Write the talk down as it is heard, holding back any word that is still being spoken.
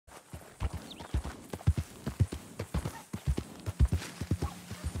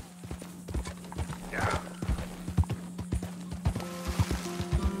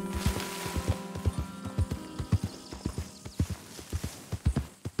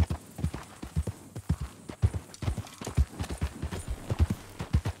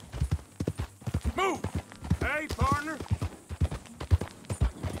Hey, partner.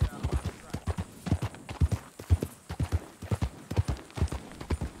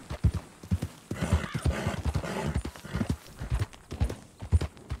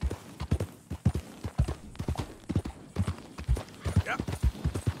 Yep.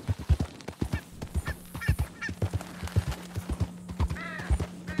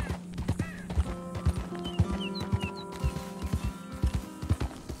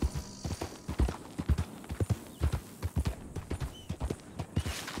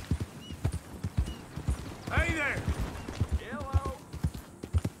 Hey there. Hello.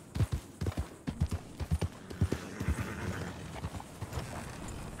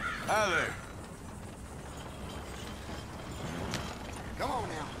 Hi there. Come on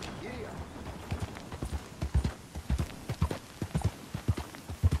now. Yeah.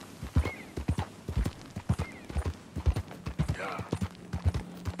 Yeah.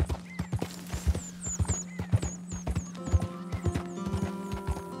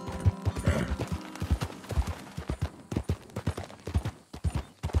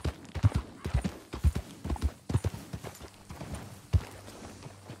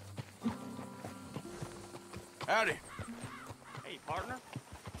 Howdy. Hey, partner.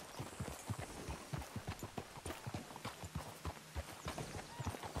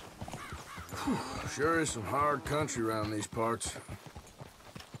 Sure is some hard country around these parts.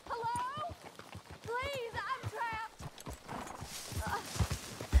 Hello? Please, I'm trapped.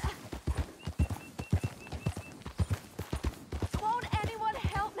 Won't anyone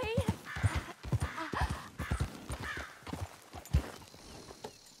help me?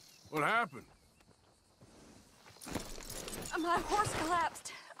 What happened? My horse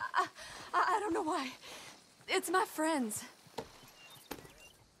collapsed. I don't know why. It's my friends.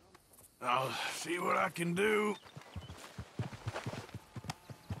 I'll see what I can do.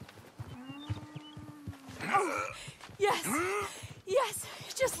 Yes. Yes.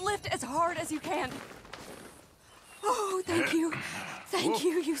 Just lift as hard as you can. Oh, thank you. Thank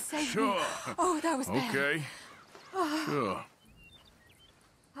you. You saved me. Sure. Oh, that was bad. Okay. Sure.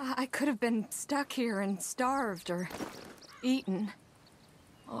 I could have been stuck here and starved or eaten.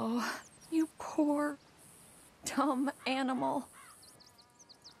 Oh, you poor, dumb animal.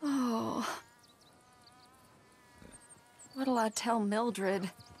 Oh. What'll I tell Mildred?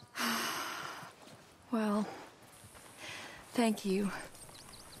 Well, thank you.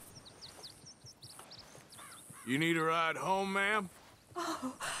 You need a ride home, ma'am?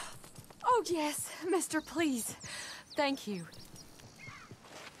 Oh, yes, mister, please. Thank you.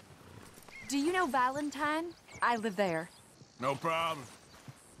 Do you know Valentine? I live there. No problem.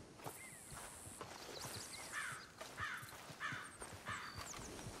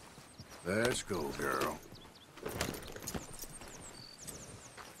 Let's go, girl.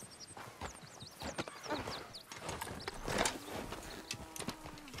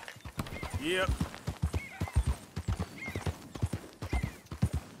 Yep.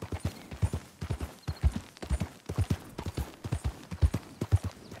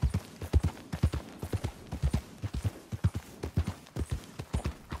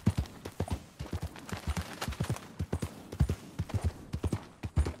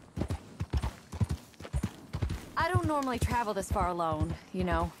 I don't normally travel this far alone, you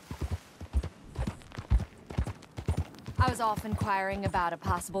know. I was off inquiring about a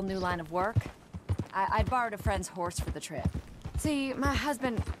possible new line of work. I'd borrowed a friend's horse for the trip. See, my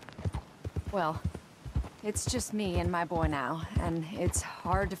husband... Well, it's just me and my boy now, and it's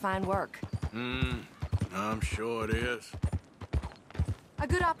hard to find work. I'm sure it is. A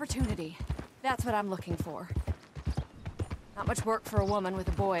good opportunity. That's what I'm looking for. Not much work for a woman with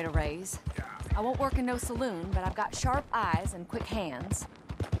a boy to raise. I won't work in no saloon, but I've got sharp eyes and quick hands.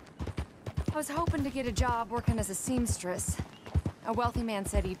 I was hoping to get a job working as a seamstress. A wealthy man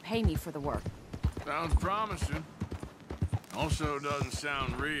said he'd pay me for the work. Sounds promising. Also doesn't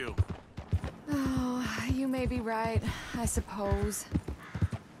sound real. Oh, you may be right, I suppose.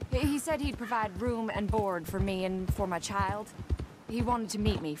 He said he'd provide room and board for me and for my child. He wanted to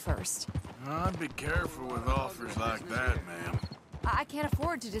meet me first. I'd be careful with offers like that, ma'am. I can't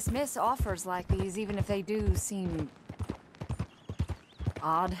afford to dismiss offers like these, even if they do seem...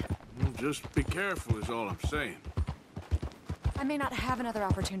 odd. Well, just be careful is all I'm saying. I may not have another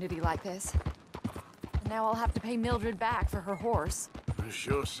opportunity like this. And now I'll have to pay Mildred back for her horse. It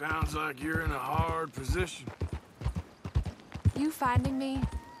sure sounds like you're in a hard position. You finding me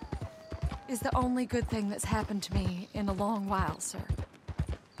is the only good thing that's happened to me in a long while, sir.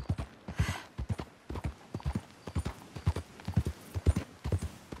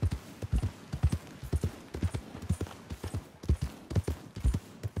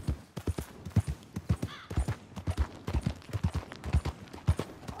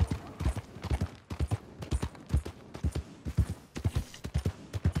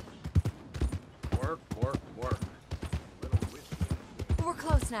 Work, work. Little whiskey. We're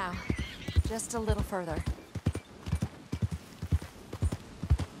close now. Just a little further.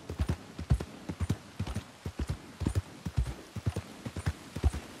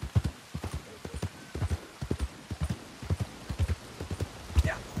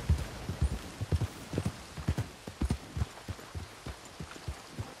 Yeah.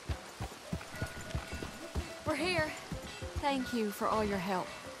 We're here. Thank you for all your help.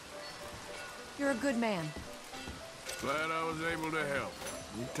 You're a good man. Glad I was able to help.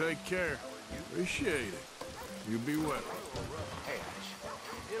 You take care. Appreciate it. You be well.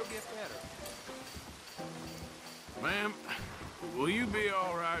 It'll get better. Ma'am, will you be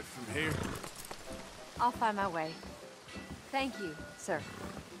all right from here? I'll find my way. Thank you, sir.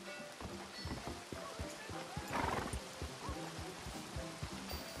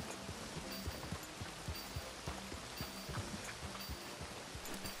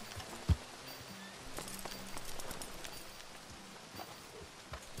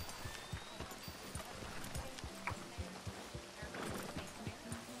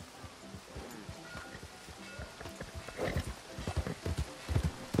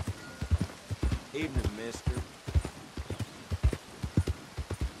 Evening, mister.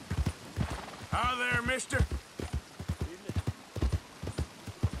 Hi there, mister.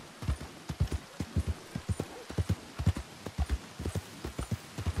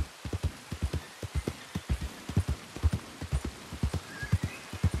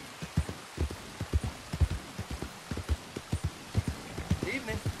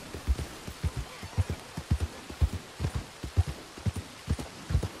 Evening.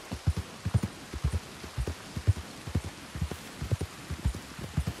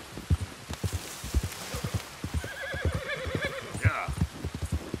 Yeah.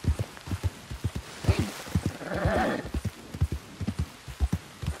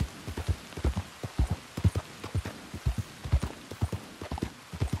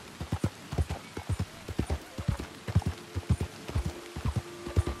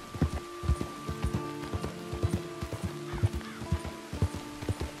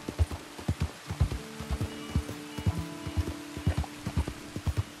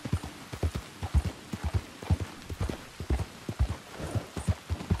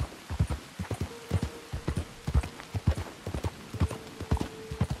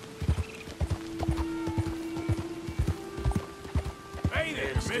 Hey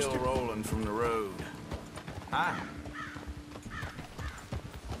there, It's mister. still rolling from the road. Hi.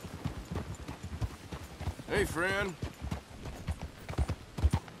 Hey, friend.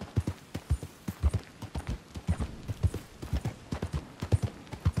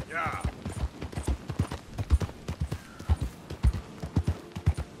 Yeah.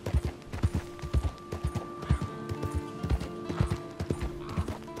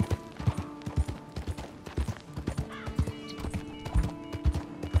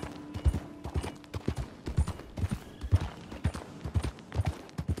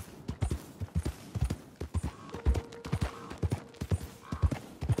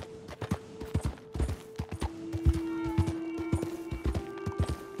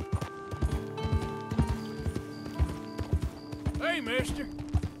 Hey, mister.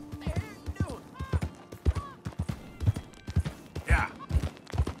 Yeah.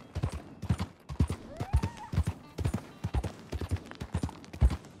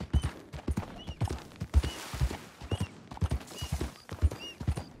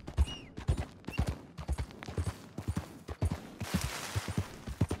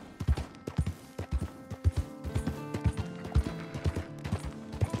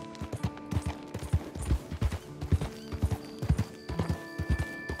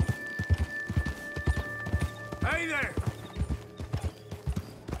 Hey there.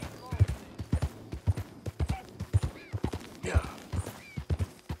 Yeah.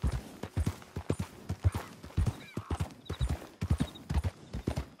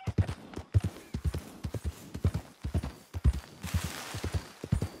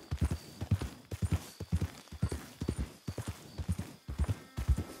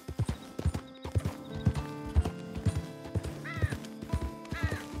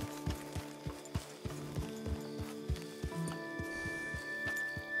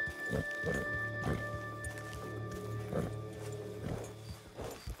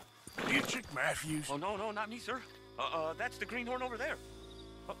 Dietrich Matthews. Oh, no, not me, sir. That's the greenhorn over there.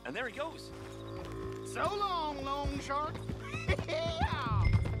 Oh, and there he goes. So long, Long Shark.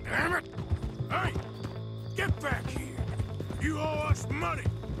 Damn it! Hey! Get back here! You owe us money!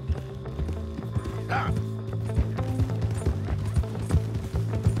 Ah!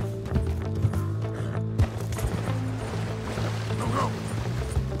 Go, go!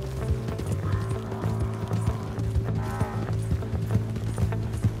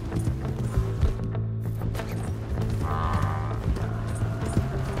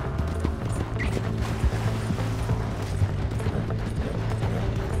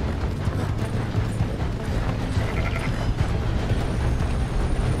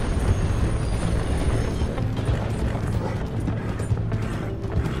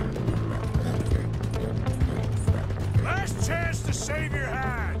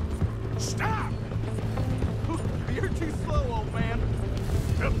 Stop! You're too slow, old man.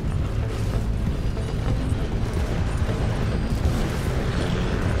 Yep.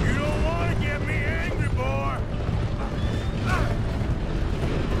 You don't want to get me angry, boy.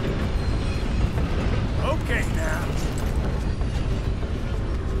 Okay, now.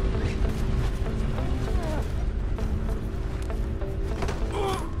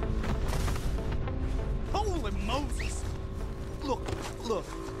 Holy Moses! Look,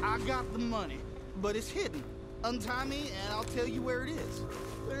 I got the money, but it's hidden. Untie me and I'll tell you where it is.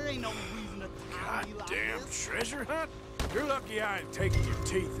 There ain't no reason to tie me like Goddamn this. treasure hunt? You're lucky I ain't taking your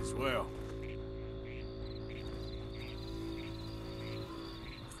teeth as well.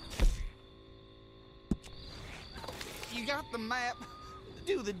 You got the map.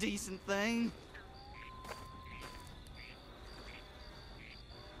 Do the decent thing.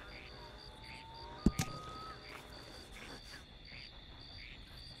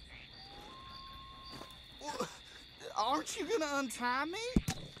 Aren't you gonna untie me?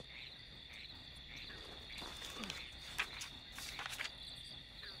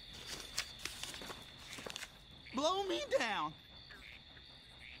 Blow me down.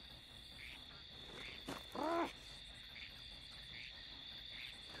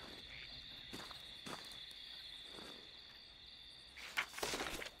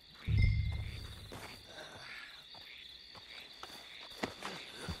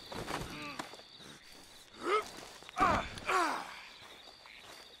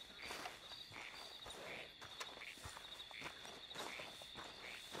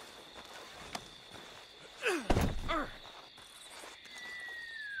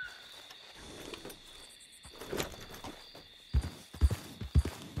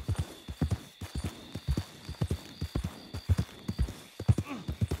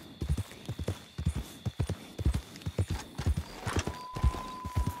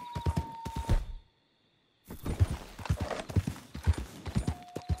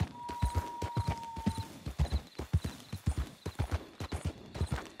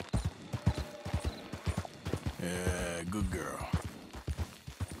 Yeah, good girl.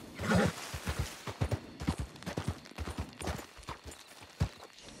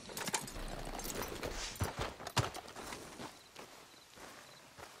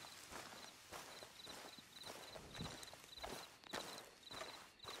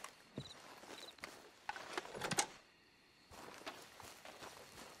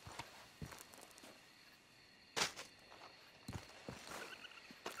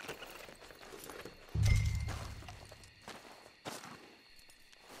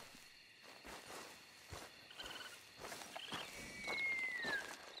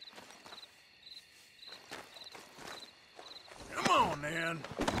 Come on, then.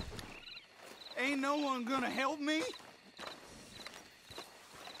 Ain't no one gonna help me?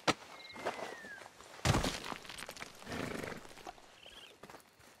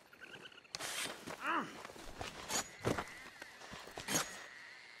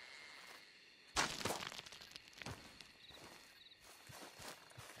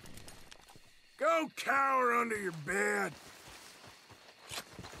 Go cower under your bed.